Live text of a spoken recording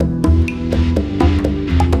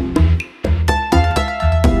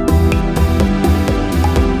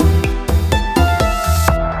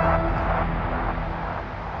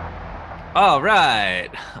All right.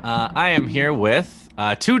 I am here with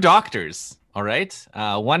two doctors. All right.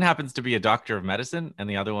 One happens to be a doctor of medicine, and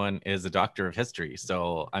the other one is a doctor of history.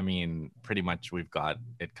 So, I mean, pretty much we've got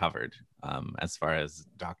it covered as far as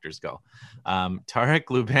doctors go. Tarek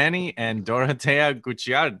Lubani and Dorotea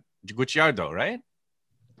Gucciardo, right?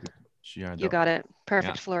 You Gucciardo. got it. Yeah.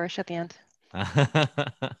 Perfect flourish at the end.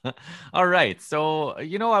 All right. So,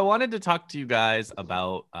 I wanted to talk to you guys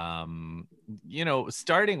about,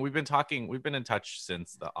 starting, we've been in touch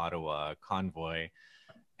since the Ottawa convoy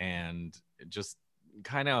and just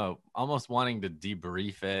kind of almost wanting to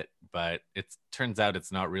debrief it. But it turns out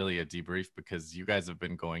it's not really a debrief because you guys have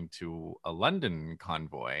been going to a London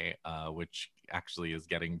convoy, which actually is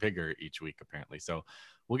getting bigger each week, apparently. So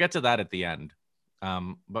we'll get to that at the end.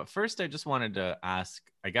 But first, I just wanted to ask,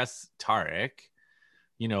 I guess, Tarek,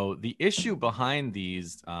 the issue behind the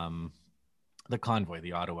convoy,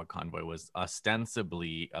 the Ottawa convoy, was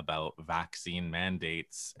ostensibly about vaccine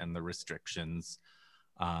mandates and the restrictions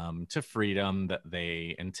to freedom that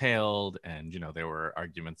they entailed. And, there were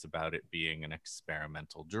arguments about it being an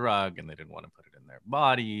experimental drug and they didn't want to put it in their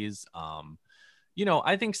bodies.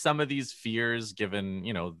 I think some of these fears, given,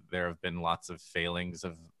 there have been lots of failings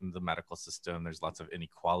of the medical system, there's lots of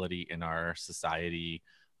inequality in our society.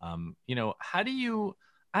 How do you,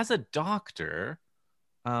 as a doctor,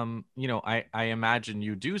 I imagine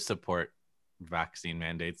you do support vaccine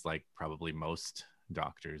mandates like probably most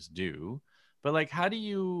doctors do. But like, I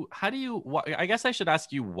guess I should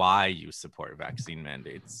ask you why you support vaccine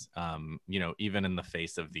mandates, even in the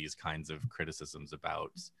face of these kinds of criticisms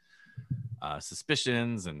about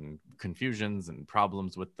suspicions and confusions and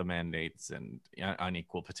problems with the mandates and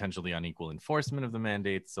potentially unequal enforcement of the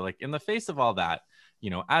mandates. So like in the face of all that,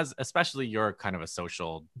 as especially you're kind of a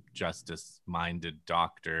social justice minded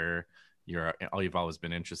doctor, you've always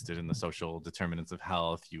been interested in the social determinants of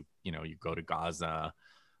health. You go to Gaza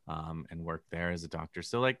and work there as a doctor.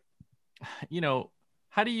 So like,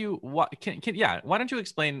 how do you why don't you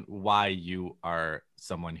explain why you are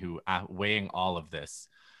someone who, weighing all of this,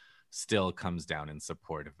 still comes down in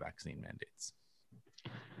support of vaccine mandates?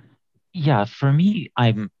 Yeah, for me,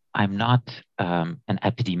 I'm not an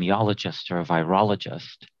epidemiologist or a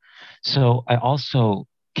virologist, so I also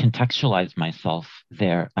contextualize myself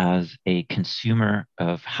there as a consumer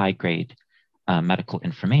of high-grade medical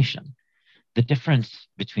information. The difference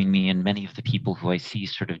between me and many of the people who I see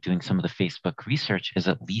sort of doing some of the Facebook research is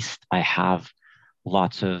at least I have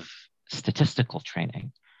lots of statistical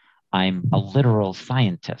training. I'm a literal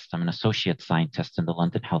scientist. I'm an associate scientist in the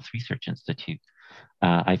London Health Research Institute.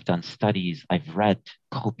 I've done studies, I've read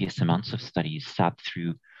copious amounts of studies, sat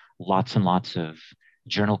through lots and lots of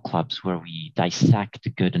journal clubs where we dissect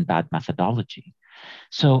good and bad methodology.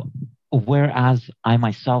 So, whereas I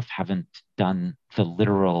myself haven't done the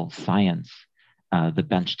literal science, the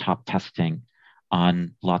benchtop testing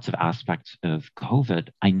on lots of aspects of COVID,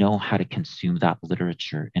 I know how to consume that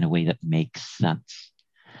literature in a way that makes sense.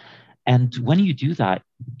 And when you do that,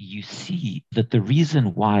 you see that the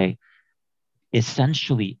reason why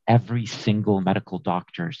essentially every single medical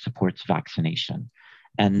doctor supports vaccination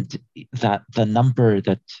and that the number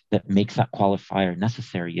that makes that qualifier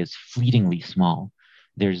necessary is fleetingly small.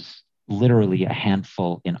 There's literally a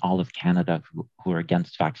handful in all of Canada who are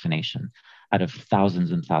against vaccination out of thousands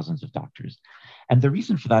and thousands of doctors. And the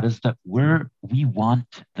reason for that is that we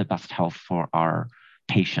want the best health for our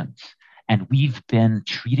patients. And we've been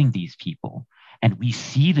treating these people and we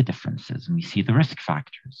see the differences and we see the risk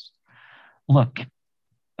factors. Look,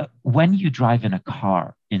 when you drive in a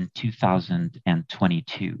car in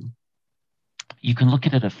 2022, you can look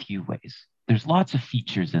at it a few ways. There's lots of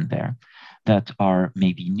features in there that are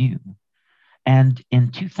maybe new. And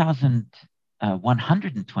in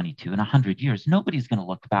 2122, in 100 years, nobody's going to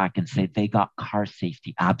look back and say they got car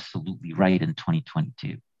safety absolutely right in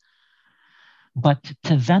 2022. But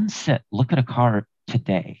to then look at a car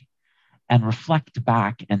today and reflect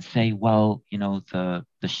back and say, well, the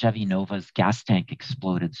Chevy Nova's gas tank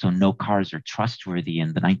exploded, so no cars are trustworthy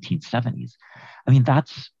in the 1970s. I mean,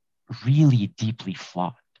 that's really deeply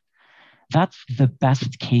flawed. That's the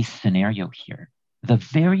best case scenario here. The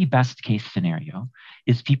very best case scenario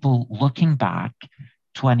is people looking back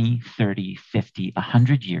 20, 30, 50,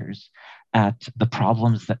 100 years at the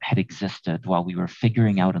problems that had existed while we were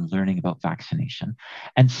figuring out and learning about vaccination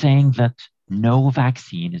and saying that no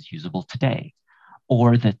vaccine is usable today,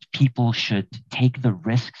 or that people should take the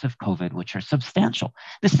risks of COVID, which are substantial.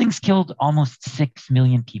 This thing's killed almost 6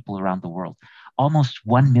 million people around the world, almost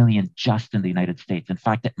 1 million just in the United States. In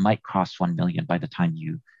fact, it might cross 1 million by the time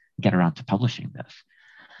you get around to publishing this.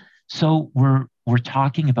 So we're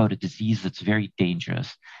talking about a disease that's very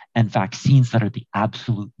dangerous and vaccines that are the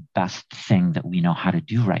absolute best thing that we know how to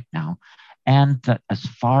do right now. And that as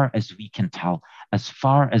far as we can tell, as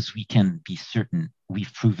far as we can be certain,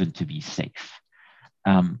 we've proven to be safe.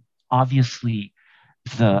 Obviously,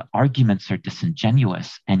 the arguments are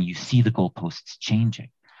disingenuous and you see the goalposts changing.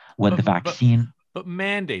 When the vaccine. But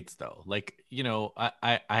mandates though, like, you know,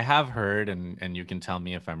 I have heard, and you can tell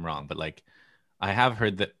me if I'm wrong, but like I have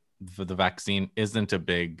heard that the vaccine isn't a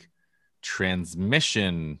big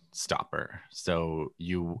transmission stopper. So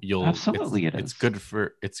you'll Absolutely it is.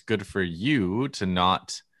 It's good for you to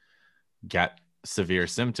not get severe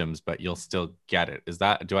symptoms, but you'll still get it.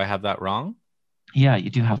 Do I have that wrong? Yeah,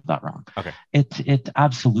 you do have that wrong. Okay. It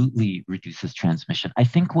absolutely reduces transmission. I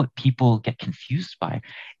think what people get confused by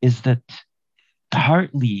is that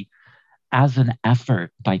partly as an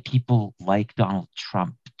effort by people like Donald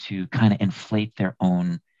Trump to kind of inflate their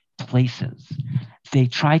own places, they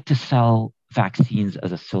tried to sell vaccines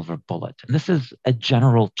as a silver bullet. And this is a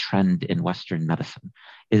general trend in Western medicine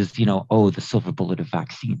is, the silver bullet of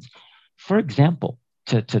vaccines. For example,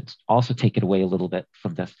 to also take it away a little bit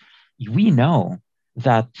from this, we know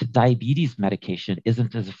that diabetes medication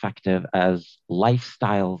isn't as effective as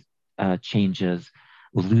lifestyle changes,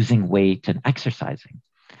 losing weight, and exercising.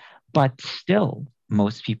 But still,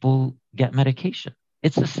 most people get medication.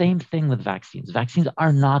 It's the same thing with vaccines. Vaccines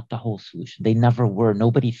are not the whole solution. They never were.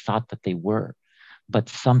 Nobody thought that they were. But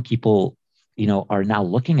some people, are now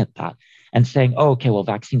looking at that and saying, oh, okay, well,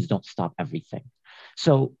 vaccines don't stop everything.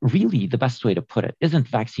 So really, the best way to put it isn't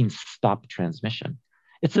vaccines stop transmission.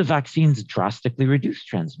 It's the vaccines drastically reduce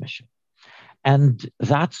transmission. And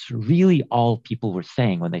that's really all people were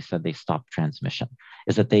saying when they said they stopped transmission,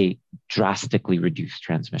 is that they drastically reduced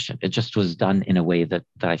transmission. It just was done in a way that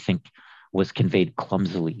I think was conveyed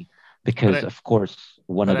clumsily because, of course,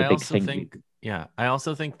 one of the big things. I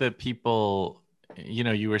also think that people,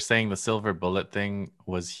 you were saying the silver bullet thing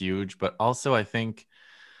was huge, but also I think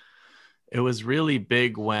it was really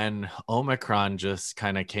big when Omicron just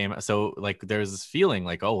kind of came. So like there's this feeling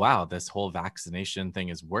like, oh, wow, this whole vaccination thing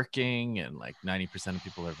is working and like 90% of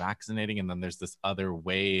people are vaccinating. And then there's this other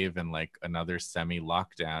wave and like another semi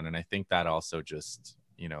lockdown. And I think that also just,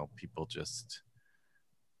 people just,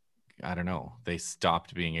 I don't know, they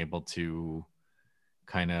stopped being able to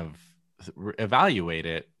kind of evaluate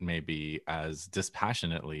it maybe as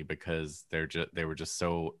dispassionately because they were just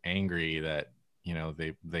so angry that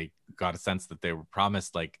they got a sense that they were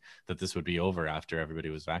promised like that this would be over after everybody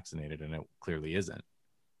was vaccinated, and it clearly isn't.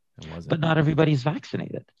 It wasn't. But not everybody's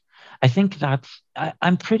vaccinated. I think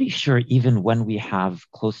I'm pretty sure even when we have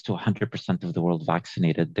close to 100% of the world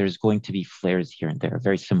vaccinated, there's going to be flares here and there,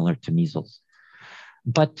 very similar to measles.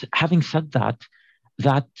 But having said that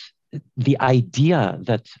the idea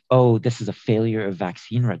that, oh, this is a failure of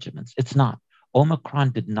vaccine regimens, it's not.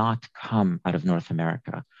 Omicron did not come out of North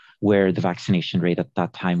America, where the vaccination rate at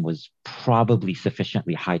that time was probably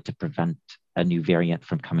sufficiently high to prevent a new variant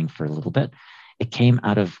from coming for a little bit. It came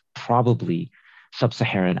out of probably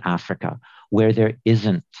sub-Saharan Africa, where there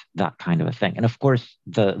isn't that kind of a thing. And of course,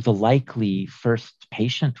 the likely first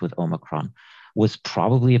patient with Omicron was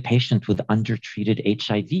probably a patient with undertreated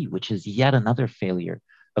HIV, which is yet another failure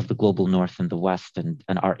of the global North and the West and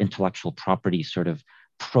our intellectual property sort of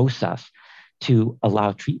process to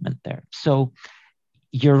allow treatment there. So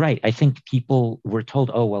you're right. I think people were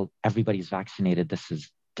told, oh, well, everybody's vaccinated. This is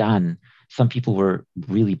done. Some people were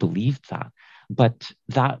really believed that. But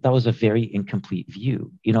that was a very incomplete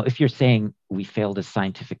view. If you're saying we failed as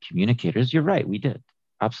scientific communicators, you're right. We did.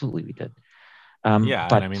 Absolutely, we did.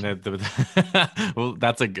 But I mean, well,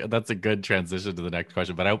 that's a good transition to the next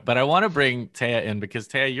question. But I want to bring Taya in because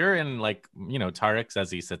Taya, you're in like Tarek says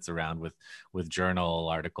he sits around with journal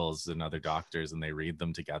articles and other doctors and they read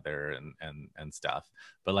them together and stuff.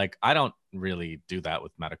 But like I don't really do that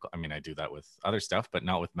with medical. I mean, I do that with other stuff, but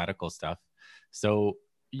not with medical stuff. So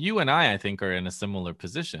you and I think are in a similar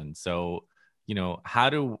position. So how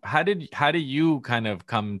do you kind of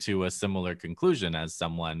come to a similar conclusion as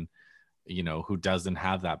someone who doesn't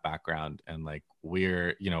have that background, and like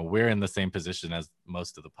we're in the same position as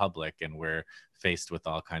most of the public, and we're faced with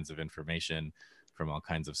all kinds of information from all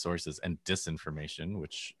kinds of sources and disinformation,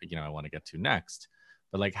 which I want to get to next.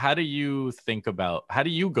 But like, how do you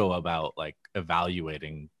go about like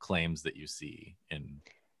evaluating claims that you see in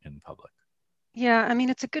public? Yeah, I mean,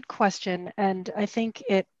 it's a good question. And I think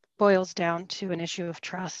it boils down to an issue of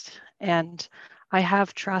trust. And I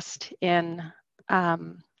have trust in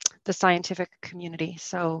the scientific community.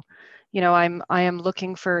 So, I am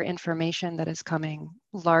looking for information that is coming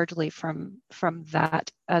largely from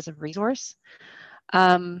that as a resource.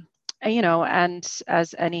 and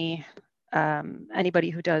as anybody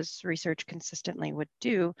who does research consistently would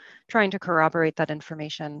do, trying to corroborate that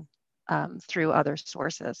information through other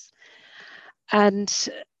sources. And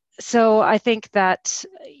so I think that,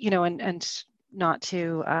 and not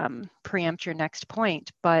to preempt your next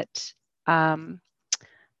point, but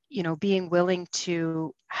being willing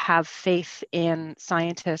to have faith in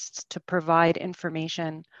scientists to provide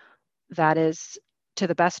information that is, to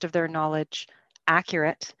the best of their knowledge,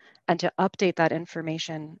 accurate, and to update that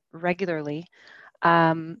information regularly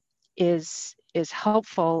is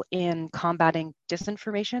helpful in combating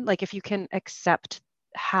disinformation. Like if you can accept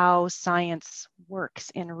how science works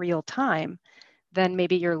in real time, then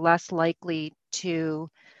maybe you're less likely to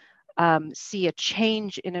see a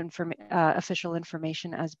change in official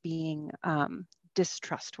information as being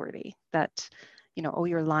distrustworthy, that, oh,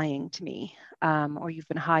 you're lying to me, or you've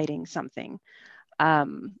been hiding something.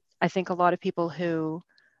 I think a lot of people who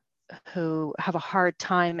have a hard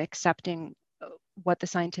time accepting what the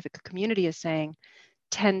scientific community is saying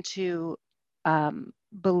tend to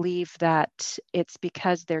believe that it's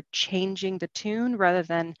because they're changing the tune rather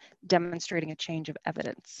than demonstrating a change of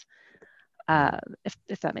evidence,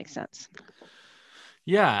 if that makes sense.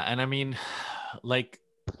 Yeah. And I mean, like,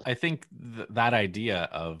 I think that idea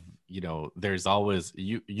of, there's always,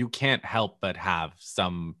 you can't help but have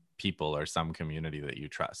some people or some community that you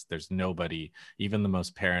trust. There's nobody, even the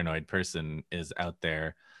most paranoid person is out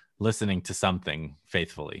there listening to something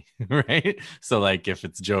faithfully, right? So like if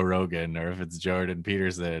it's Joe Rogan or if it's Jordan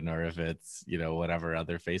Peterson or if it's, whatever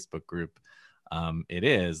other Facebook group it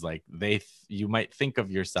is, like you might think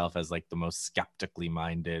of yourself as like the most skeptically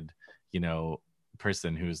minded,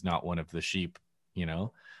 person who's not one of the sheep,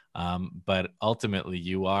 but ultimately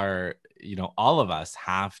you are, all of us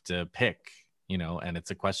have to pick, and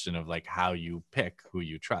it's a question of like how you pick who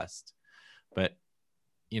you trust. But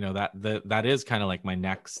that is kind of like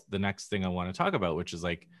the next thing I want to talk about, which is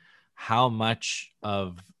like how much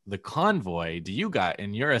of the convoy do you got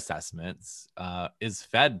in your assessments is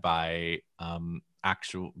fed by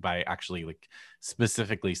actually like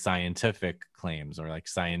specifically scientific claims or like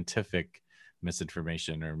scientific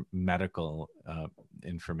misinformation or medical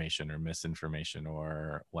information or misinformation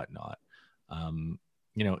or whatnot.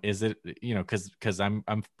 Is it, because I'm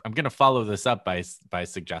going to follow this up by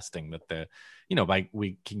suggesting that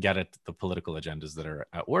we can get at the political agendas that are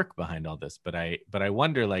at work behind all this, but I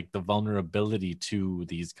wonder, like, the vulnerability to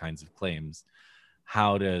these kinds of claims.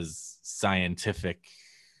 How does scientific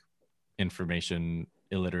information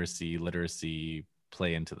literacy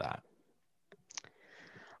play into that?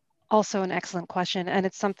 Also an excellent question, and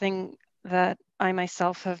it's something that I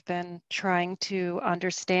myself have been trying to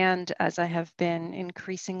understand as I have been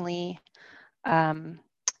increasingly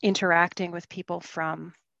interacting with people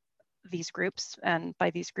from these groups. And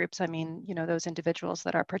by these groups, I mean, those individuals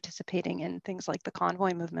that are participating in things like the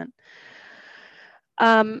convoy movement.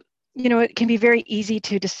 It can be very easy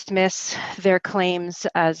to dismiss their claims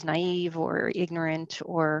as naive or ignorant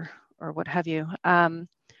or what have you.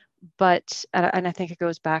 But I think it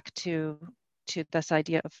goes back to this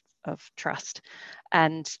idea of trust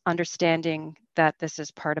and understanding that this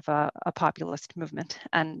is part of a populist movement.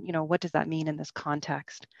 And, what does that mean in this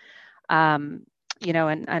context? And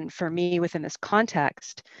for me, within this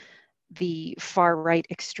context, the far right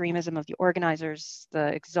extremism of the organizers,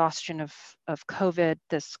 the exhaustion of COVID,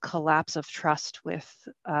 this collapse of trust with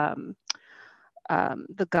the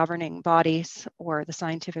governing bodies or the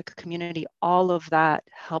scientific community, all of that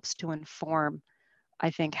helps to inform, I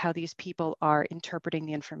think, how these people are interpreting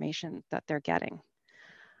the information that they're getting.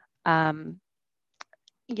 And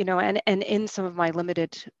in some of my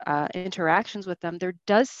limited interactions with them, there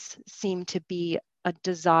does seem to be a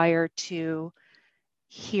desire to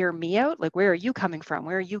hear me out. Like, where are you coming from?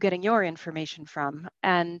 Where are you getting your information from?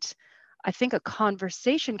 And I think a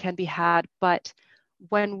conversation can be had, but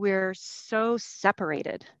when we're so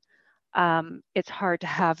separated, it's hard to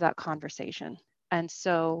have that conversation. And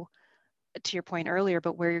so, to your point earlier,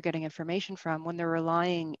 but where you're getting information from, when they're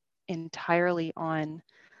relying entirely on,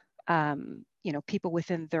 people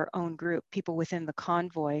within their own group, people within the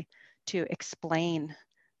convoy, to explain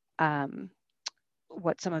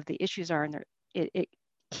what some of the issues are, and it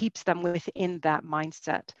keeps them within that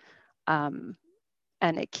mindset, and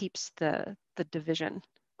it keeps the division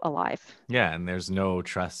alive. Yeah, and there's no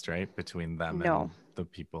trust, right, between them and the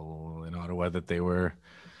people in Ottawa that they were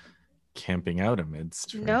camping out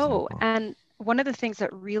amidst, for example. And one of the things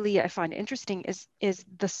that really I find interesting is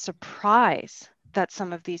the surprise that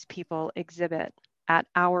some of these people exhibit at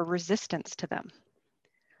our resistance to them.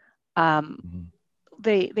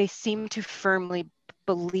 They seem to firmly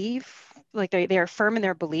believe like they are firm in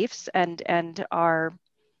their beliefs and are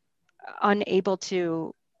unable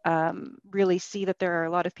to really see that there are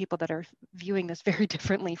a lot of people that are viewing this very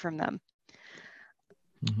differently from them.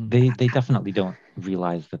 They definitely don't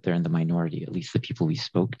realize that they're in the minority, at least the people we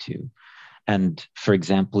spoke to. And for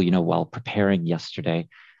example, while preparing yesterday,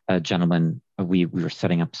 a gentleman, we were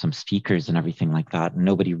setting up some speakers and everything like that. And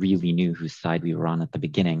nobody really knew whose side we were on at the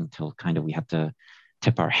beginning till kind of we had to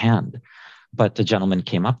tip our hand. But the gentleman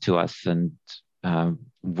came up to us and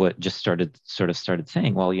what just started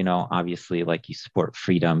saying, well, obviously, like, you support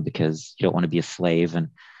freedom because you don't want to be a slave and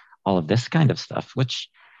all of this kind of stuff, which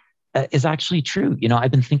is actually true.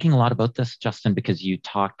 I've been thinking a lot about this, Justin, because you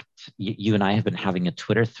and I have been having a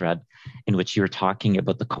Twitter thread in which you were talking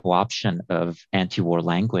about the co-option of anti-war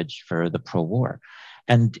language for the pro-war.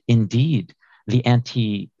 And indeed, the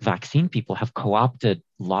anti-vaccine people have co-opted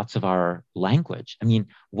lots of our language. I mean,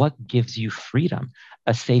 what gives you freedom?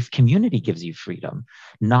 A safe community gives you freedom,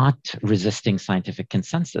 not resisting scientific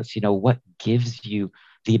consensus. What gives you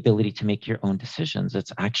the ability to make your own decisions?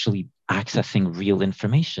 It's actually accessing real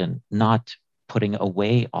information, not putting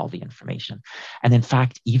away all the information. And in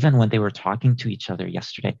fact, even when they were talking to each other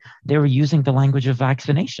yesterday, they were using the language of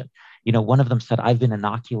vaccination. One of them said, I've been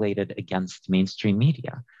inoculated against mainstream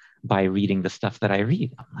media by reading the stuff that I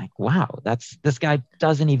read. I'm like, wow, this guy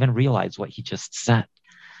doesn't even realize what he just said.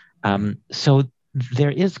 So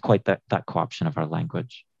there is quite that co-option of our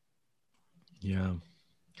language. Yeah.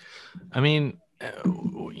 I mean,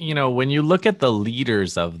 when you look at the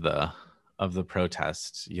leaders of the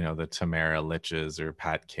protests, the Tamara Liches or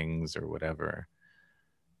Pat Kings or whatever,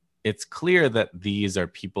 it's clear that these are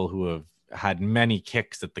people who have had many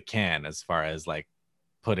kicks at the can as far as like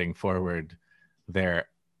putting forward their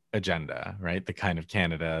agenda, right? The kind of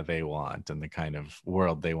Canada they want and the kind of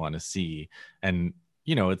world they want to see. And,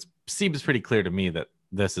 it seems pretty clear to me that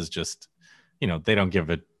this is just, they don't give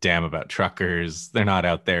a damn about truckers. They're not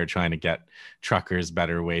out there trying to get truckers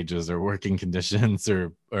better wages or working conditions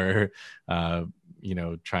or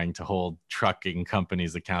trying to hold trucking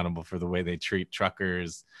companies accountable for the way they treat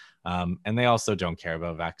truckers. And they also don't care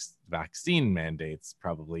about vaccine mandates.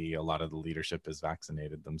 Probably a lot of the leadership is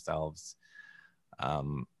vaccinated themselves.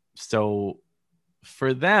 So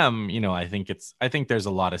for them, I think there's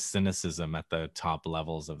a lot of cynicism at the top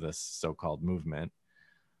levels of this so-called movement.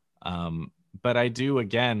 But I do,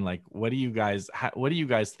 again, like, what do you guys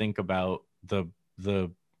think about the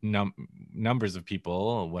numbers of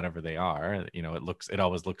people, whatever they are? It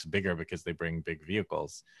always looks bigger because they bring big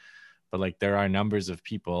vehicles, but like, there are numbers of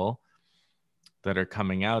people that are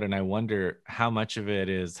coming out, and I wonder how much of it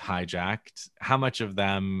is hijacked, how much of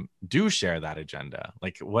them do share that agenda.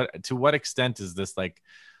 Like, to what extent is this like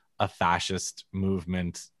a fascist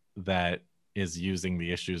movement that is using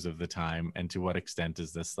the issues of the time, and to what extent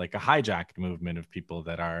is this like a hijacked movement of people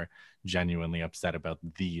that are genuinely upset about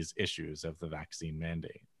these issues of the vaccine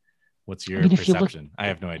mandate? What's your perception? I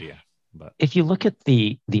have no idea. But if you look at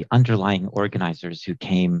the underlying organizers who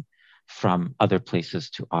came from other places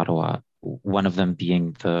to Ottawa, one of them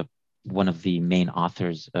being one of the main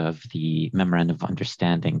authors of the Memorandum of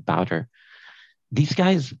Understanding, Bowder, these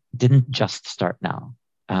guys didn't just start now.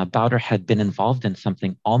 Bowder had been involved in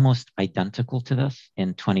something almost identical to this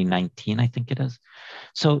in 2019, I think it is.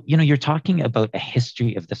 So, you're talking about a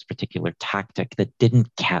history of this particular tactic that didn't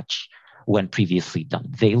catch when previously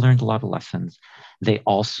done. They learned a lot of lessons. They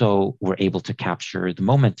also were able to capture the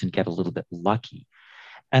moment and get a little bit lucky.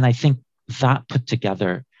 And I think that put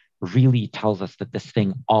together really tells us that this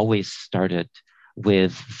thing always started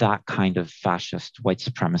with that kind of fascist, white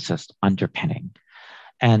supremacist underpinning.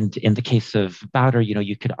 And in the case of Bowder,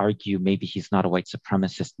 you could argue maybe he's not a white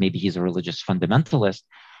supremacist, maybe he's a religious fundamentalist,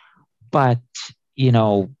 but,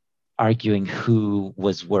 arguing who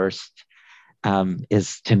was worst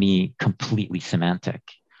is, to me, completely semantic.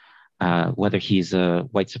 Whether he's a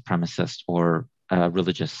white supremacist or a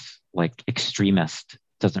religious, like, extremist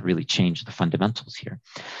doesn't really change the fundamentals here.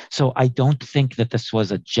 So I don't think that this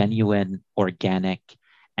was a genuine, organic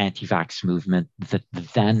anti-vax movement that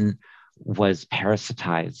then was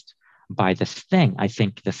parasitized by this thing. I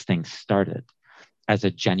think this thing started as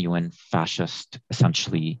a genuine fascist,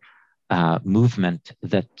 essentially, movement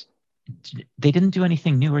that they didn't do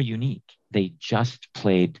anything new or unique. They just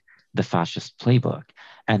played the fascist playbook.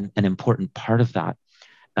 And an important part of that,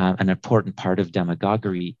 an important part of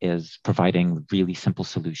demagoguery, is providing really simple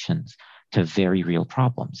solutions to very real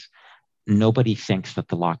problems. Nobody thinks that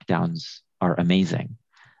the lockdowns are amazing.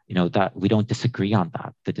 That we don't disagree on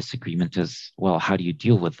that. The disagreement is, well, how do you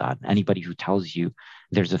deal with that? Anybody who tells you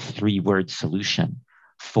there's a 3-word solution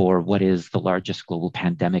for what is the largest global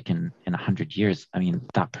pandemic in 100 years, I mean,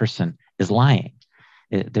 that person lying.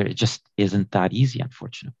 It just isn't that easy,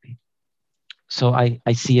 unfortunately. So I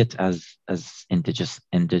see it as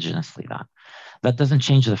indigenously that. That doesn't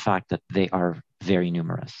change the fact that they are very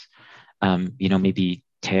numerous. Maybe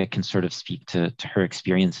Taya can sort of speak to her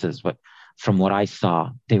experiences, but from what I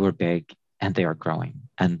saw, they were big and they are growing.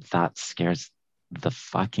 And that scares the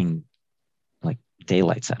fucking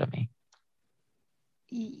daylights out of me.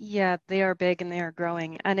 Yeah, they are big and they are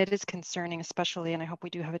growing, and it is concerning, especially, and I hope we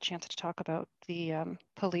do have a chance to talk about the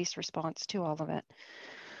police response to all of it.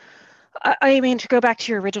 I mean, to go back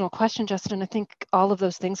to your original question, Justin, I think all of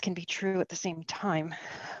those things can be true at the same time,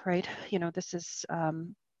 right? This is,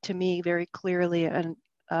 to me, very clearly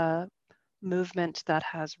a movement that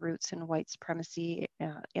has roots in white supremacy,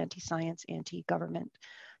 anti-science, anti-government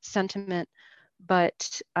sentiment,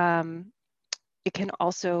 but it can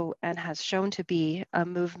also, and has shown to be, a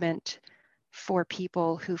movement for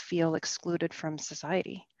people who feel excluded from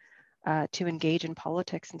society to engage in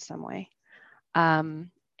politics in some way. And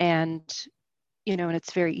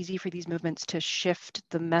it's very easy for these movements to shift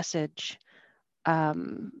the message, as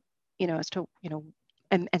to,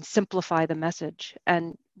 and simplify the message.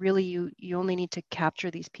 And really, you only need to capture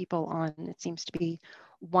these people on, it seems to be,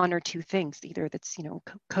 one or two things. Either that's,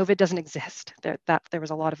 COVID doesn't exist. There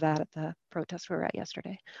was a lot of that at the protest we were at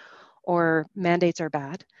yesterday, or mandates are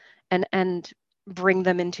bad, and bring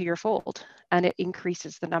them into your fold, and it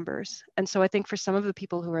increases the numbers. And so I think for some of the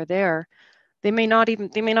people who are there, they may not be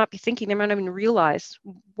thinking, they might not even realize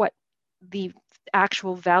what the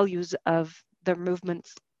actual values of the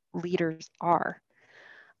movement's leaders are.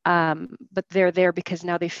 But they're there because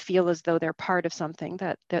now they feel as though they're part of something,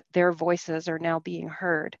 that their voices are now being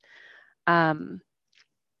heard. And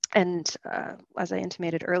as I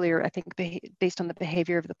intimated earlier, I think based on the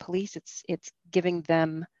behavior of the police, it's giving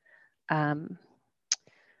them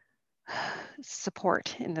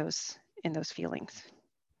support in those feelings.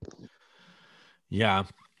 Yeah,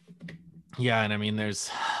 and I mean, there's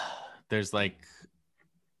like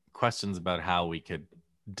questions about how we could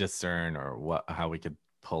discern, or how we could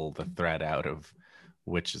pull the thread out of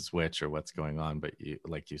which is which, or what's going on. But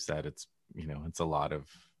like you said, it's it's a lot of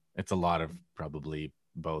probably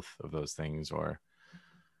both of those things, or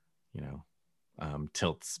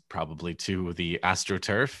tilts probably to the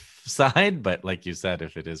AstroTurf side. But like you said,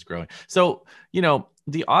 if it is growing, so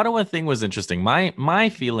the Ottawa thing was interesting. My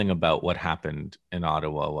feeling about what happened in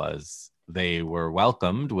Ottawa was they were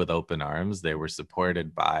welcomed with open arms. They were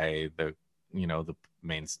supported by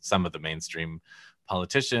some of the mainstream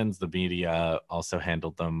politicians. The media also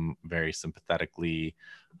handled them very sympathetically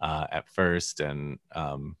at first, and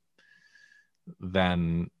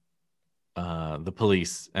then the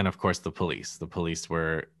police, and of course the police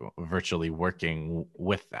were virtually working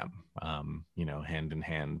with them, hand in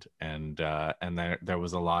hand, and there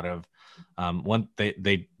was a lot of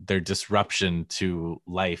their disruption to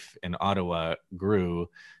life in Ottawa grew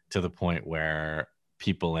to the point where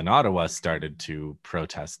people in Ottawa started to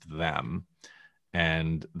protest them,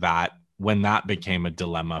 and that when that became a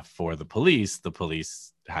dilemma for the police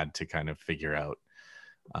had to kind of figure out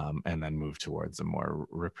and then move towards a more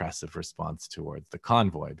repressive response towards the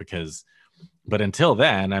convoy. But until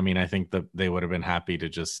then, I mean, I think that they would have been happy to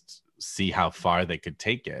just see how far they could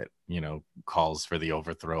take it. Calls for the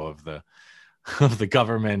overthrow of the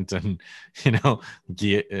government, and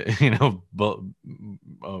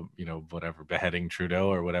whatever, beheading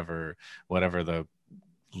Trudeau, or whatever the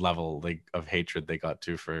level of hatred they got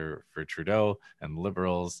to for Trudeau and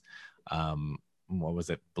liberals. What was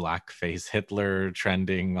it, blackface Hitler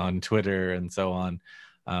trending on Twitter and so on.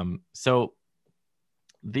 So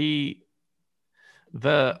the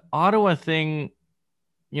Ottawa thing,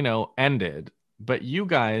 ended, but you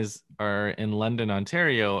guys are in London,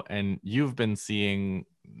 Ontario, and you've been seeing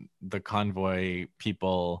the convoy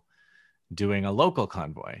people doing a local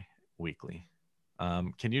convoy weekly.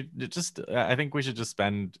 Can you just, I think we should just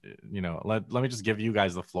spend, let me just give you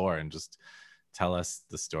guys the floor and just tell us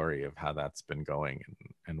the story of how that's been going,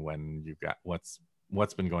 and when you've got what's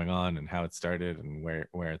been going on, and how it started, and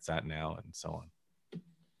where it's at now, and so on.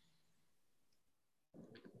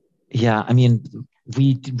 Yeah, I mean,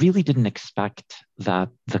 we really didn't expect that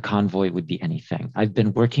the convoy would be anything. I've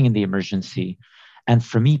been working in the emergency, and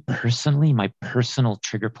for me personally, my personal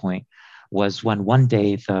trigger point was when one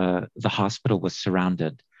day the hospital was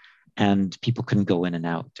surrounded and people couldn't go in and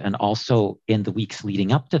out. And also in the weeks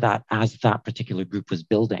leading up to that, as that particular group was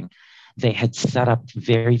building, they had set up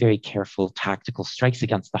very, very careful tactical strikes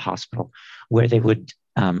against the hospital, where they would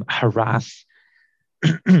harass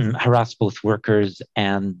both workers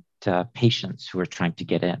and patients who were trying to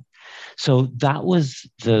get in. So that was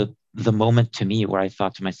the the moment to me where I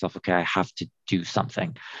thought to myself, okay, I have to do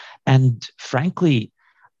something. And frankly,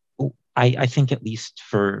 I think at least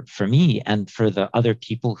for me and for the other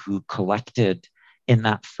people who collected in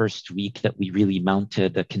that first week that we really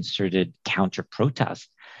mounted a concerted counter protest,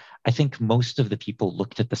 I think most of the people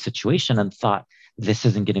looked at the situation and thought, this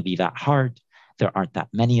isn't going to be that hard. There aren't that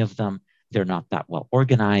many of them. They're not that well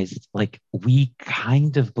organized. Like, we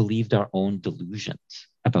kind of believed our own delusions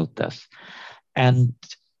about this. And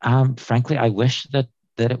frankly, I wish that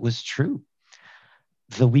it was true.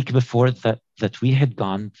 The week before that we had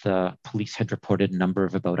gone, the police had reported a number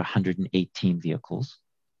of about 118 vehicles.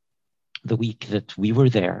 The week that we were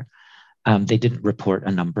there, they didn't report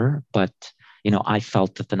a number, but I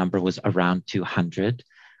felt that the number was around 200.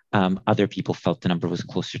 Other people felt the number was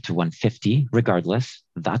closer to 150. Regardless,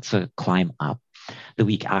 that's a climb up. The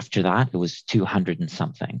week after that, it was 200 and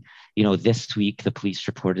something. This week, the police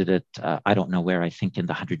reported it, I don't know where, I think in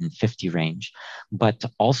the 150 range. But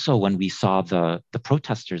also when we saw the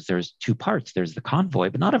protesters, there's two parts. There's the convoy,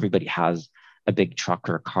 but not everybody has a big truck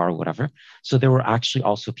or a car or whatever. So there were actually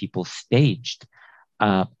also people staged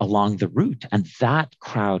along the route. And that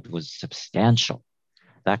crowd was substantial.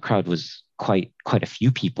 That crowd was quite a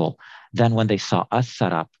few people. Then when they saw us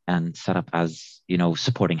set up as,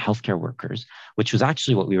 supporting healthcare workers, which was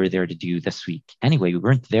actually what we were there to do this week. Anyway, we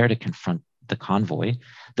weren't there to confront the convoy.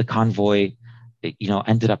 The convoy,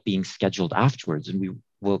 ended up being scheduled afterwards. And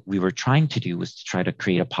what we were trying to do was to try to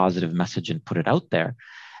create a positive message and put it out there.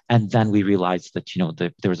 And then we realized that,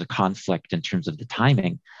 there was a conflict in terms of the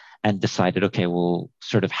timing, and decided, okay, we'll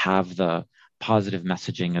sort of have the positive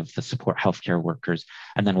messaging of the support healthcare workers,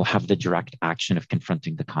 and then we'll have the direct action of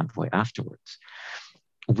confronting the convoy afterwards.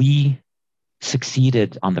 We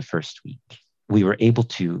succeeded on the first week. We were able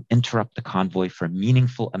to interrupt the convoy for a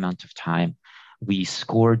meaningful amount of time. We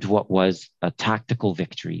scored what was a tactical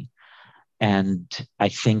victory, and I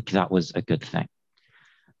think that was a good thing.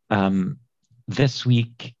 This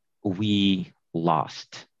week, we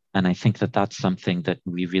lost. And I think that that's something that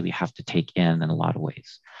we really have to take in a lot of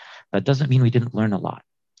ways. That doesn't mean we didn't learn a lot.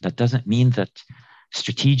 That doesn't mean that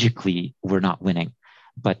strategically we're not winning.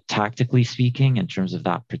 But tactically speaking, in terms of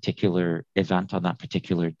that particular event on that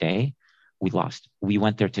particular day, we lost. We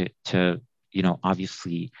went there to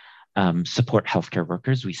obviously support healthcare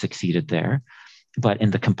workers. We succeeded there. But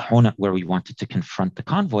in the component where we wanted to confront the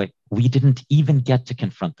convoy, we didn't even get to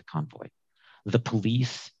confront the convoy. The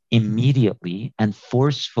police immediately and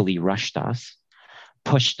forcefully rushed us,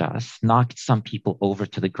 pushed us, knocked some people over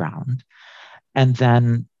to the ground, and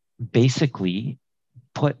then basically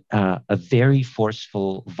put a very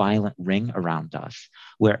forceful, violent ring around us,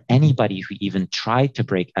 where anybody who even tried to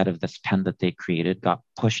break out of this pen that they created got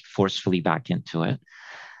pushed forcefully back into it.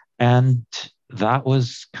 And that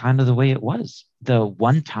was kind of the way it was. The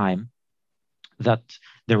one time that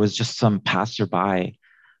there was just some passerby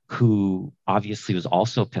who obviously was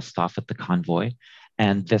also pissed off at the convoy.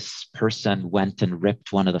 And this person went and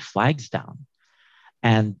ripped one of the flags down.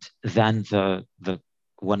 And then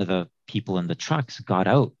one of the people in the trucks got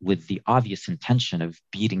out with the obvious intention of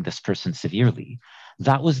beating this person severely.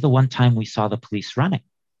 That was the one time we saw the police running.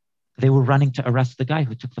 They were running to arrest the guy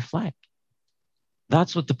who took the flag.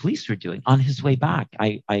 That's what the police were doing. On his way back,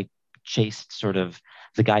 I chased sort of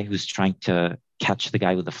the guy who's trying to catch the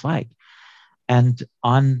guy with the flag. And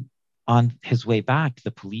on his way back,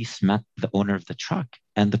 the police met the owner of the truck,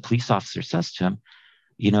 and the police officer says to him,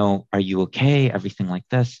 are you okay? Everything like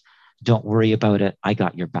this. Don't worry about it. I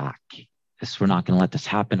got your back. We're not going to let this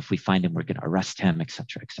happen. If we find him, we're going to arrest him, et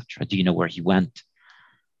cetera, et cetera. Do you know where he went?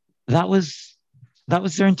 That was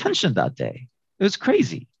their intention that day. It was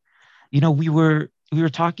crazy. We were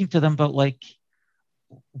talking to them about like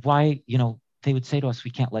why, they would say to us,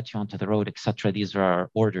 we can't let you onto the road, et cetera. These are our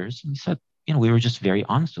orders. And we said, we were just very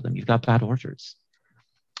honest with them. You've got bad orders.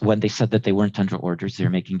 When they said that they weren't under orders, they're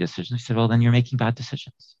making decisions. We said, well, then you're making bad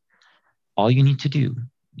decisions. All you need to do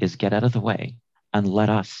is get out of the way and let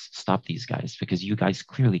us stop these guys, because you guys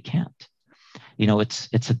clearly can't.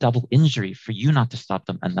 It's a double injury for you not to stop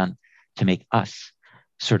them, and then to make us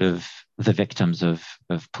sort of the victims of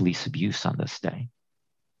police abuse on this day.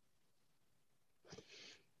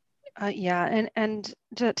 Yeah, and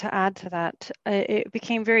to add to that, it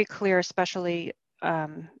became very clear, especially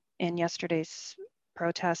in yesterday's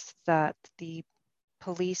protests, that the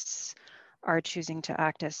police are choosing to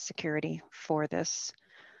act as security for this,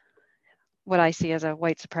 what I see as a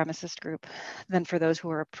white supremacist group, than for those who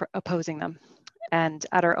are opposing them. And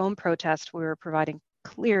at our own protest, we were providing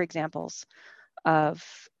clear examples of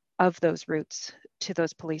those routes to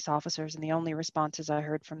those police officers, and the only responses I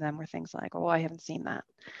heard from them were things like, oh, I haven't seen that.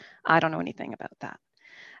 I don't know anything about that.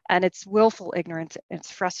 And it's willful ignorance.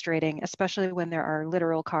 It's frustrating, especially when there are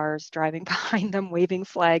literal cars driving behind them, waving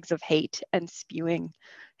flags of hate and spewing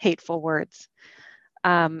hateful words.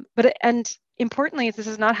 And importantly, this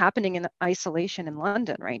is not happening in isolation in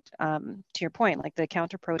London, right? To your point, like the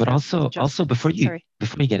counter But protests. also before you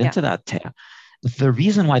get Yeah. into that, Taya, the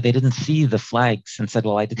reason why they didn't see the flags and said,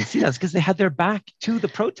 "Well, I didn't see that," is because they had their back to the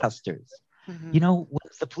protesters. Mm-hmm. You know,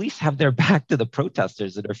 once the police have their back to the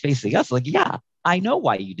protesters that are facing us, like, yeah, I know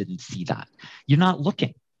why you didn't see that. You're not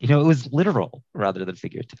looking. You know, it was literal rather than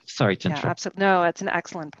figurative. Sorry to interrupt. Absolutely. No, that's an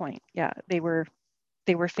excellent point. Yeah, they were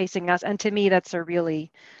facing us, and to me, that's a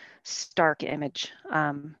really stark image.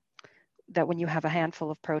 That when you have a handful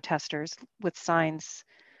of protesters with signs,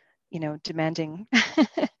 demanding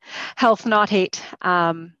health, not hate,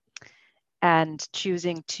 and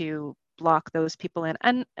choosing to block those people in,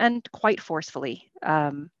 and quite forcefully,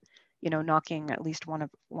 knocking at least one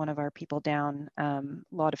of our people down. A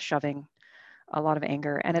lot of shoving, a lot of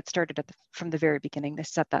anger, and it started from the very beginning. They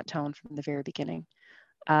set that tone from the very beginning.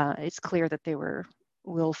 It's clear that they were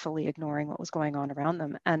willfully ignoring what was going on around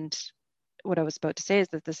them. And what I was about to say is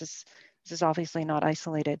that this is obviously not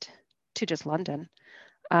isolated to just London.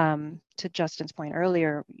 To Justin's point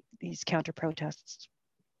earlier, these counter protests,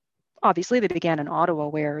 obviously they began in Ottawa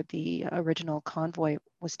where the original convoy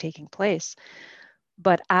was taking place.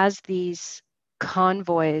 But as these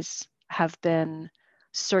convoys have been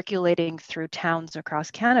circulating through towns across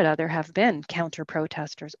Canada, there have been counter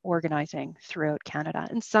protesters organizing throughout Canada.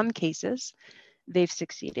 In some cases, they've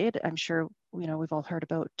succeeded. I'm sure we've all heard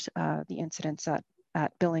about the incidents at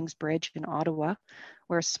Billings Bridge in Ottawa,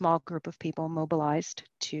 where a small group of people mobilized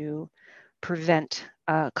to prevent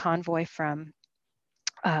a convoy from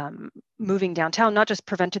moving downtown. Not just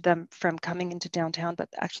prevented them from coming into downtown, but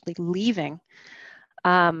actually leaving.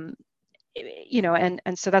 And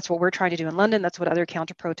so that's what we're trying to do in London. That's what other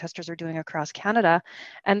counter protesters are doing across Canada.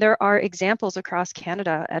 And there are examples across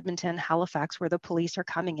Canada, Edmonton, Halifax, where the police are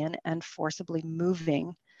coming in and forcibly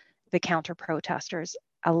moving the counter protesters,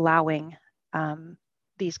 allowing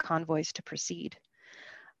these convoys to proceed.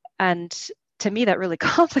 And to me, that really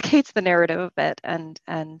complicates the narrative a bit and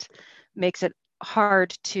makes it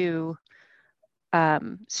hard to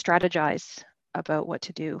strategize about what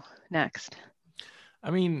to do next. I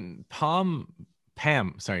mean, Pam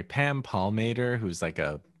Palmater, who's like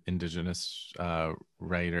a Indigenous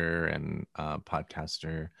writer and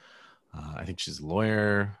podcaster. I think she's a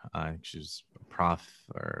lawyer. I think she's a prof,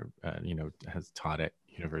 or has taught at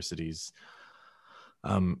universities.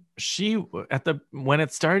 She when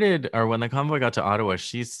it started, or when the convoy got to Ottawa,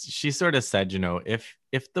 she sort of said,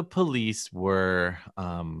 if the police were,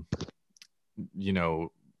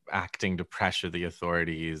 acting to pressure the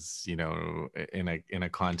authorities, in a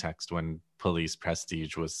context when police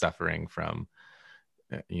prestige was suffering from,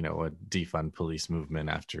 a defund police movement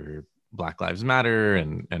after Black Lives Matter,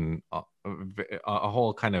 and a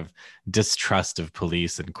whole kind of distrust of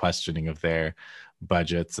police and questioning of their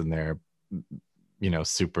budgets and their,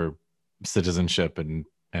 super citizenship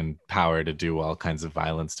and power to do all kinds of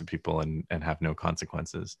violence to people and have no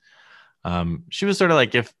consequences. She was sort of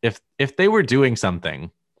like, if they were doing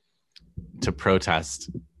something to protest,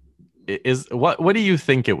 what do you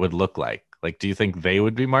think it would look like? Like, do you think they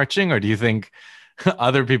would be marching, or do you think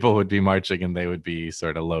other people would be marching and they would be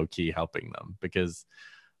sort of low key helping them? Because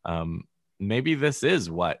maybe this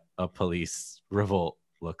is what a police revolt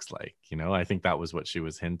looks like. I think that was what she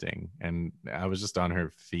was hinting. And I was just on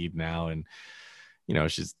her feed now, and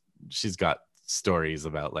she's got stories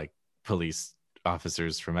about like police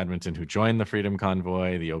officers from Edmonton who joined the Freedom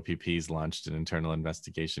Convoy. The OPP's launched an internal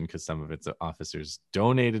investigation because some of its officers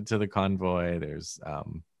donated to the convoy. There's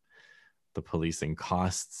the policing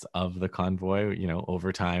costs of the convoy,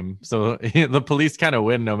 overtime. So the police kind of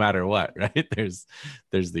win no matter what, right? There's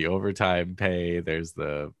the overtime pay. There's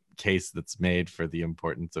the case that's made for the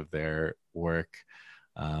importance of their work.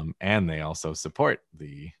 And they also support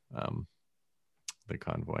the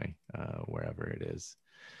convoy wherever it is.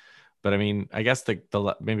 But I mean, I guess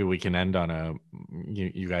the maybe we can end on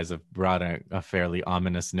you guys have brought a fairly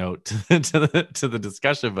ominous note to the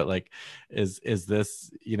discussion, but like, is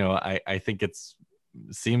this, I think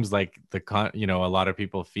seems like a lot of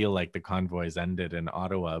people feel like the convoys ended in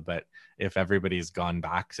Ottawa, but if everybody's gone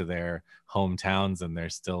back to their hometowns and they're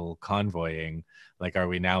still convoying, like, are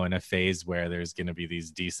we now in a phase where there's going to be these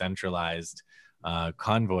decentralized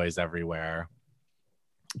convoys everywhere?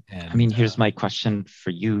 And I mean, here's my question for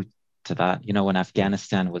you to that. When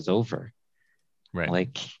Afghanistan was over, right,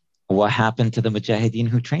 like, what happened to the Mujahideen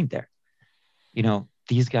who trained there?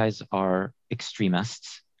 These guys are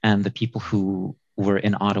extremists, and the people who were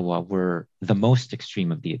in Ottawa were the most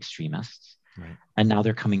extreme of the extremists. Right. And now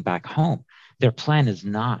they're coming back home. Their plan is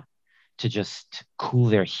not to just cool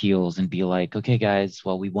their heels and be like, okay, guys,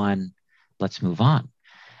 well, we won, let's move on.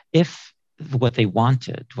 If what they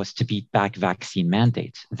wanted was to beat back vaccine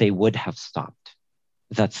mandates, they would have stopped.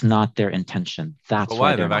 That's not their intention. That's But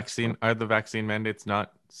why why they're the not vaccine? Are the vaccine mandates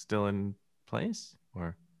not still in place?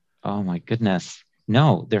 Or Oh my goodness.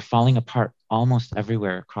 No, they're falling apart almost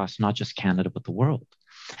everywhere across not just Canada but the world.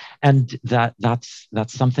 And that's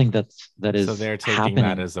something that so is they're taking that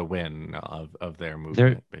happening. as a win of their They're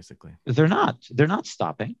movement, basically. they're not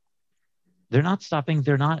stopping. They're not stopping.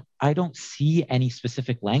 They're not, I don't see any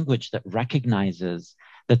specific language that recognizes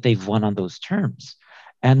that they've won on those terms.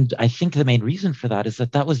 And I think the main reason for that is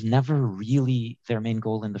that that was never really their main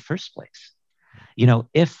goal in the first place.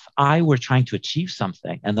 If I were trying to achieve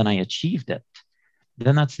something and then I achieved it,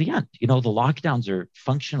 then that's the end. The lockdowns are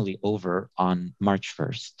functionally over on March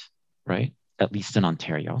 1st, right? At least in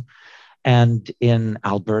Ontario. And in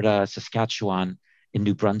Alberta, Saskatchewan, in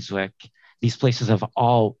New Brunswick, these places have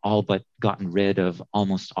all but gotten rid of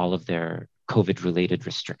almost all of their COVID-related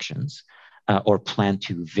restrictions, or plan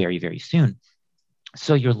to very, very soon.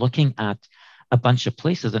 So you're looking at a bunch of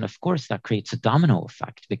places, and of course that creates a domino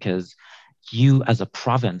effect because you as a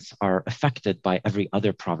province are affected by every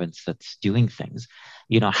other province that's doing things.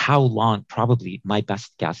 How long? Probably my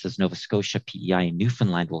best guess is Nova Scotia, PEI, and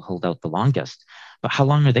Newfoundland will hold out the longest. But how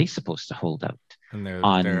long are they supposed to hold out? And they're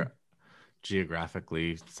On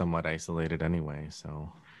geographically somewhat isolated anyway.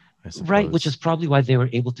 So I Right, which is suppose. probably why they were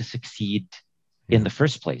able to succeed in Yeah. the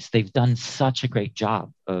first place. They've done such a great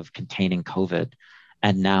job of containing COVID.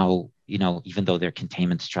 And now, even though their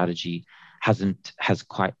containment strategy has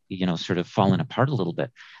quite, sort of fallen apart a little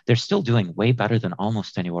bit, they're still doing way better than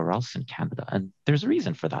almost anywhere else in Canada. And there's a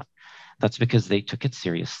reason for that. That's because they took it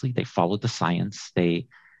seriously. They followed the science. They,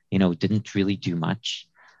 didn't really do much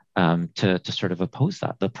to sort of oppose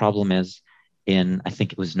that. The problem is I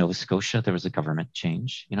think it was Nova Scotia, there was a government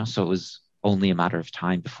change, so it was only a matter of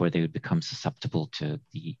time before they would become susceptible to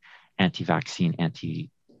the anti-vaccine,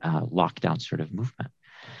 anti-lockdown sort of movement.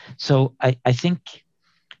 So I think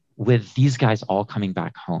with these guys all coming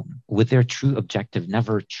back home, with their true objective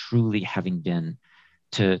never truly having been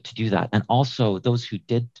to do that, and also those who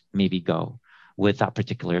did maybe go with that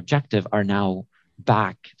particular objective are now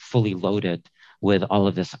back fully loaded with all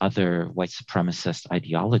of this other white supremacist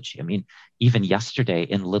ideology. I mean, even yesterday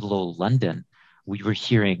in little old London, we were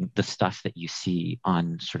hearing the stuff that you see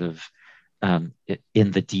on sort of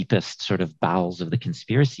in the deepest sort of bowels of the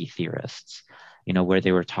conspiracy theorists, where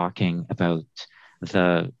they were talking about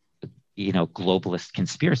the globalist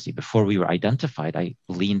conspiracy. Before we were identified, I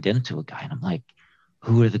leaned into a guy and I'm like,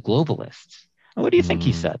 who are the globalists? And what do you think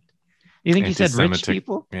he said? You think he said rich Anti-Semitic.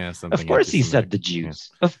 people? Yeah, Of something course he said anti-Semitic. the Yeah.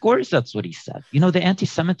 Jews. Of course that's what he said. The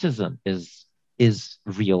anti-Semitism is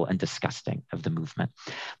real and disgusting of the movement.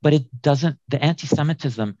 But the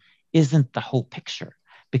anti-Semitism isn't the whole picture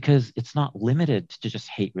because it's not limited to just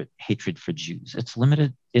hatred for Jews.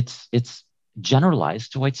 It's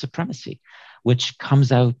generalized to white supremacy, which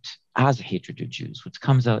comes out as a hatred of Jews, which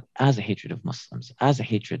comes out as a hatred of Muslims, as a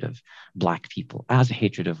hatred of Black people, as a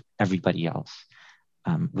hatred of everybody else,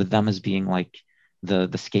 with them as being like the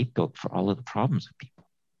scapegoat for all of the problems with people.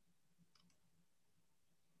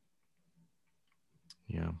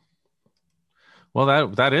 Yeah. Well,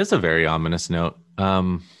 that is a very ominous note.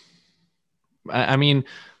 I mean,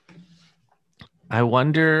 I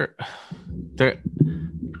wonder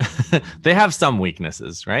they have some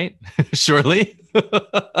weaknesses, right? Surely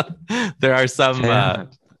there are some.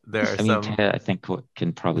 There are some. Taya, I think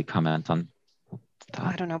can probably comment on that.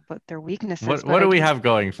 I don't know about their weaknesses. What do we have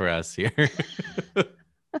going for us here?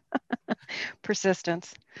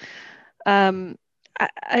 Persistence. I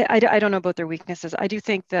don't know about their weaknesses. I do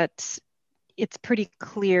think that it's pretty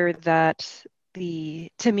clear that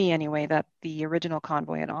to me anyway, that the original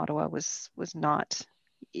convoy in Ottawa was not.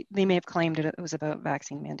 They may have claimed it was about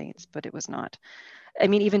vaccine mandates, but it was not. I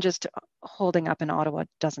mean, even just holding up in Ottawa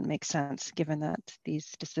doesn't make sense, given that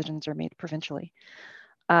these decisions are made provincially.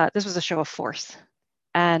 This was a show of force,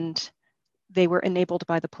 and they were enabled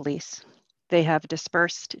by the police. They have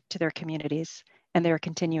dispersed to their communities, and they are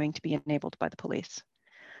continuing to be enabled by the police.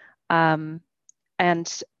 And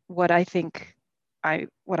what I think,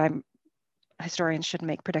 historians shouldn't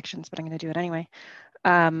make predictions, but I'm going to do it anyway.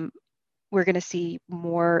 We're going to see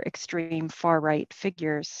more extreme far-right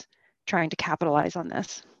figures trying to capitalize on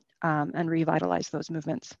this and revitalize those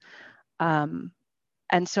movements. And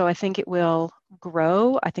so I think it will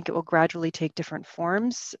grow. I think it will gradually take different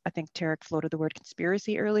forms. I think Tarek floated the word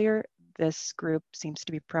conspiracy earlier. this group seems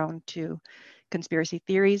to be prone to conspiracy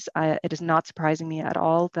theories. It is not surprising me at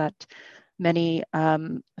all that many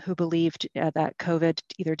who believed that COVID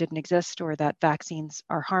either didn't exist or that vaccines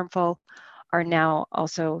are harmful are now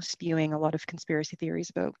also spewing a lot of conspiracy theories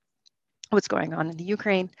about what's going on in the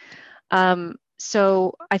Ukraine.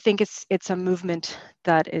 So I think it's a movement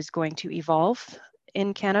that is going to evolve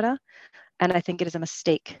in Canada, and I think it is a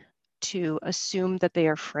mistake to assume that they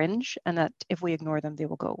are fringe and that if we ignore them, they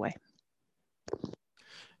will go away.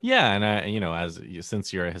 Yeah, and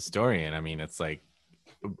since you're a historian, I mean, it's like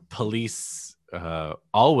police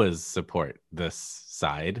always support this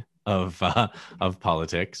side of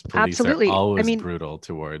politics. Police Absolutely. are always I mean, brutal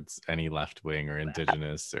towards any left wing or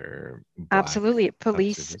indigenous or black absolutely.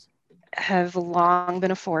 Police substitutes. have long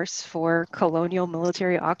been a force for colonial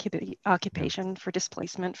military occupation, for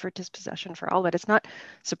displacement, for dispossession, for all that. It's not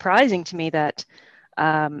surprising to me that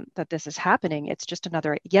that this is happening. It's just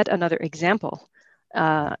yet another example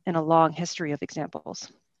in a long history of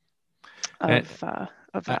examples of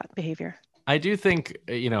that behavior. I do think,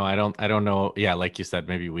 I don't know. Yeah, like you said,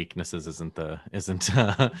 maybe weaknesses isn't isn't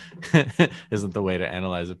the way to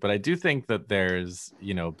analyze it. But I do think that there's,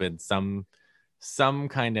 been some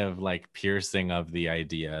kind of like piercing of the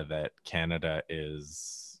idea that Canada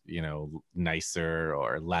is, nicer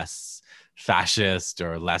or less fascist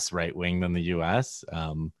or less right wing than the US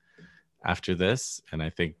after this. And I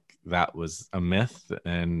think that was a myth.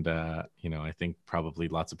 And, I think probably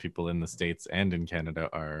lots of people in the States and in Canada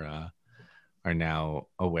are now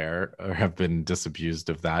aware or have been disabused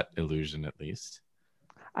of that illusion, at least.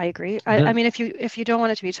 I agree. I mean, if you don't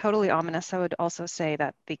want it to be totally ominous, I would also say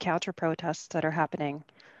that the counter protests that are happening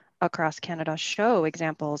across Canada show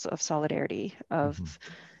examples of solidarity, of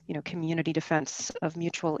community defense, of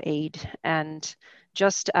mutual aid, and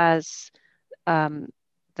just as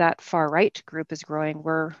that far right group is growing,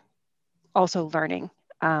 we're also learning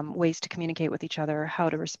ways to communicate with each other, how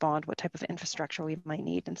to respond, what type of infrastructure we might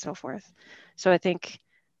need, and so forth. So I think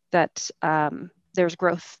that there's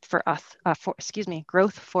growth for us,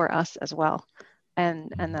 growth for us as well,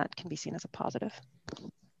 and that can be seen as a positive.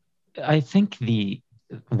 I think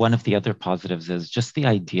one of the other positives is just the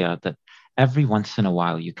idea that every once in a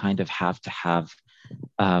while you kind of have to have,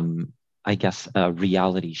 I guess, a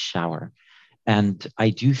reality shower. And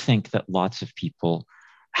I do think that lots of people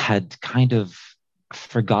had kind of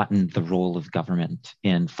forgotten the role of government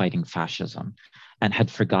in fighting fascism and had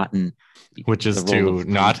forgotten which is to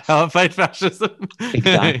not fight fascism.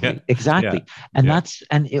 Exactly.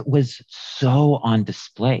 And it was so on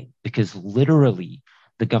display because literally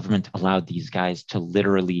the government allowed these guys to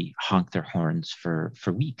literally honk their horns for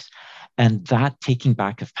weeks. And that taking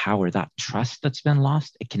back of power, that trust that's been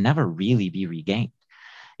lost, it can never really be regained.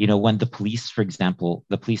 When the police, for example,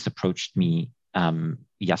 the police approached me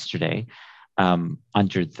yesterday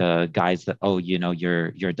under the guise that,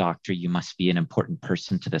 you're a doctor, you must be an important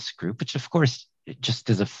person to this group, which of course just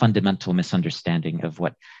is a fundamental misunderstanding of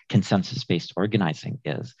what consensus-based organizing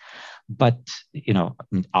is. But,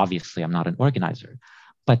 obviously I'm not an organizer,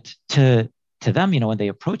 but to them, when they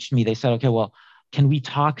approached me, they said, okay, well, can we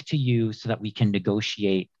talk to you so that we can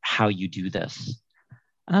negotiate how you do this?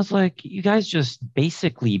 And I was like, you guys just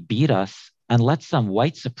basically beat us and let some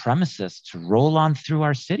white supremacists roll on through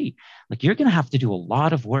our city. Like, you're going to have to do a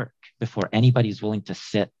lot of work before anybody's willing to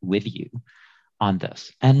sit with you on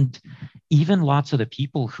this. And even lots of the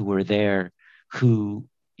people who were there who,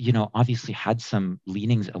 obviously had some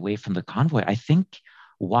leanings away from the convoy, I think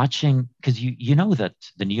watching, because you know that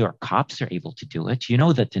the New York cops are able to do it. You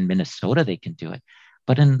know that in Minnesota they can do it.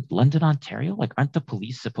 But in London, Ontario, like, aren't the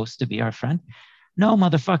police supposed to be our friend? No,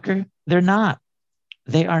 motherfucker, they're not.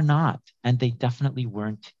 They are not. And they definitely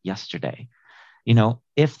weren't yesterday.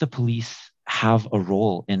 If the police have a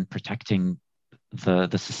role in protecting the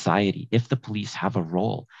society, if the police have a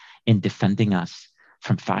role in defending us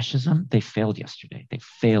from fascism, they failed yesterday. They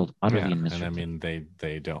failed utterly and miserably. And I mean,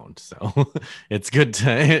 they don't. So it's good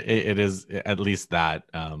to, it is at least that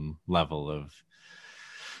level of,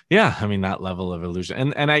 that level of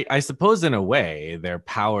illusion. And I suppose in a way their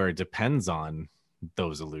power depends on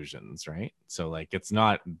those illusions, right? So like, it's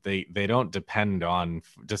not, they don't depend on,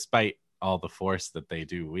 despite all the force that they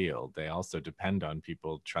do wield, they also depend on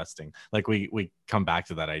people trusting. Like we come back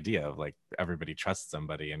to that idea of like, everybody trusts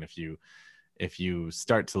somebody. And if you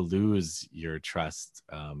start to lose your trust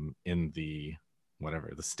in the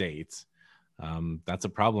state, that's a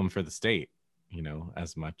problem for the state,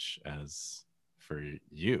 as much as for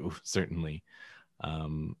you, certainly.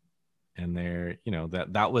 And there,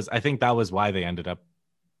 that was, I think that was why they ended up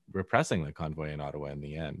repressing the convoy in Ottawa in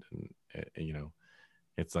the end. And,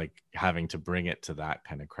 it's like having to bring it to that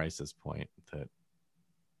kind of crisis point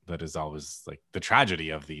that is always like the tragedy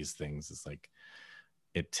of these things. Is like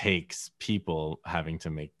it takes people having to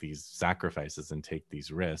make these sacrifices and take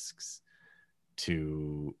these risks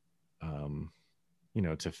to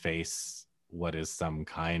to face what is some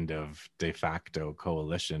kind of de facto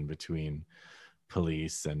coalition between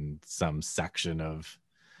police and some section of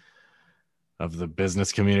the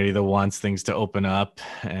business community that wants things to open up,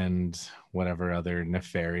 and whatever other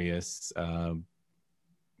nefarious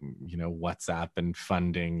WhatsApp and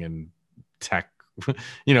funding and tech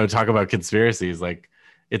talk about conspiracies. Like,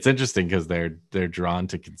 it's interesting because they're drawn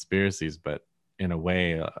to conspiracies, but in a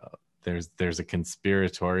way there's a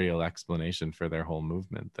conspiratorial explanation for their whole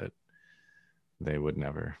movement that they would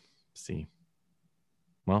never see.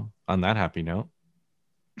 Well, on that happy note,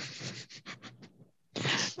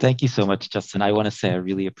 thank you so much, Justin. I want to say I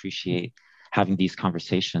really appreciate having these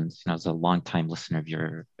conversations. As a longtime listener of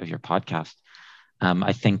your podcast,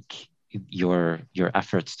 I think your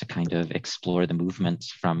efforts to kind of explore the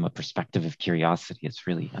movements from a perspective of curiosity is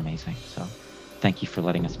really amazing. So thank you for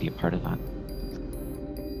letting us be a part of that.